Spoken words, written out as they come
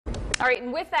All right,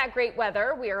 and with that great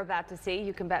weather we are about to see,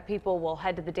 you can bet people will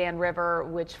head to the Dan River,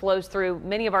 which flows through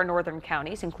many of our northern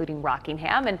counties, including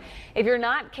Rockingham. And if you're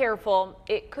not careful,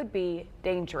 it could be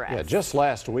dangerous. Yeah, just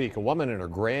last week, a woman and her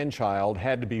grandchild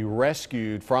had to be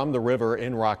rescued from the river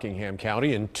in Rockingham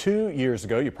County. And 2 years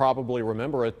ago, you probably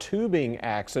remember, a tubing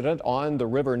accident on the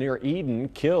river near Eden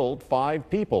killed 5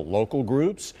 people. Local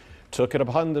groups took it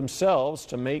upon themselves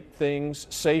to make things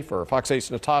safer. Fox 8's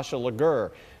Natasha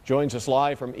Lagur joins us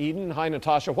live from Eden. Hi,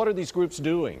 Natasha. What are these groups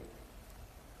doing?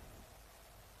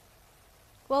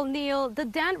 Well, Neil, the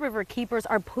Dan River Keepers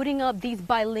are putting up these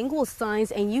bilingual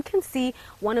signs, and you can see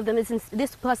one of them is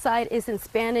this side is in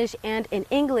Spanish and in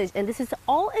English, and this is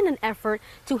all in an effort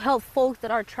to help folks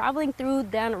that are traveling through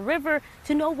Dan River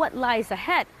to know what lies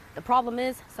ahead. The problem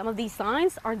is some of these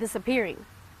signs are disappearing.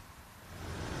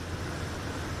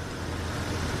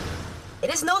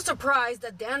 It is no surprise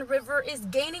that Dan River is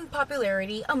gaining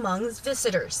popularity amongst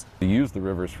visitors. They use the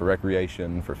rivers for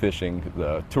recreation, for fishing.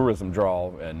 The tourism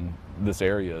draw in this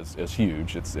area is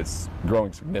huge. It's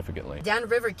growing significantly. Dan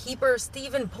River keeper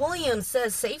Stephen Pulliam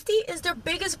says safety is their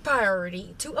biggest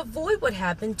priority to avoid what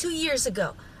happened 2 years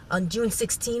ago. On June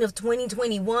 16 of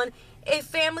 2021, a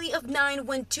family of 9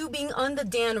 went tubing on the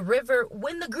Dan River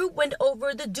when the group went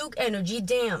over the Duke Energy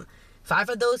Dam. 5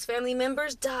 of those family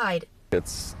members died.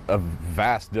 It's a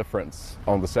vast difference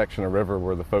on the section of river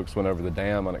where the folks went over the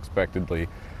dam unexpectedly.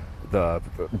 The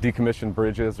decommissioned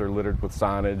bridges are littered with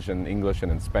signage in English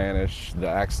and in Spanish. The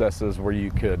accesses where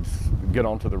you could get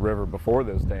onto the river before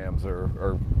those dams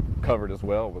are covered as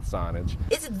well with signage.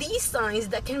 It's these signs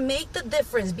that can make the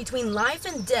difference between life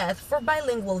and death for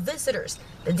bilingual visitors.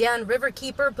 The Dan River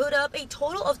Keeper put up a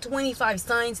total of 25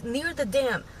 signs near the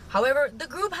dam. However, the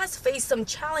group has faced some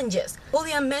challenges.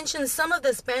 William mentioned some of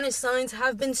the Spanish signs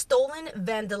have been stolen,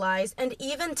 vandalized, and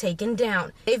even taken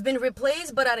down. They've been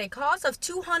replaced, but at a cost of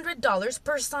 $200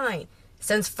 per sign.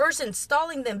 Since first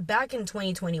installing them back in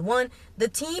 2021, the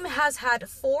team has had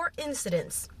 4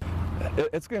 incidents.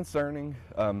 It's concerning,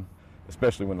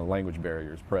 especially when the language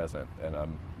barrier is present. And,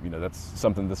 that's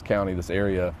something this county, this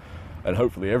area, and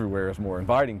hopefully everywhere is more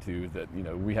inviting to, that,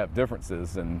 we have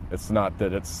differences, and it's not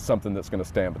that it's something that's going to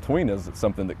stand between us. It's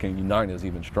something that can unite us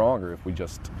even stronger if we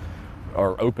just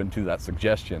are open to that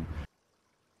suggestion.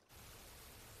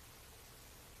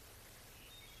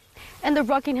 And the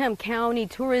Rockingham County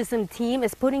tourism team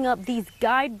is putting up these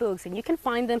guidebooks, and you can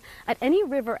find them at any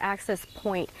river access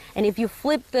point. And if you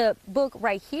flip the book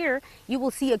right here, you will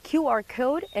see a QR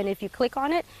code, and if you click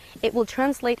on it, it will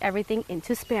translate everything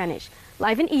into Spanish.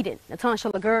 Live in Eden, Natasha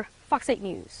Lagur, Fox 8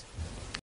 News.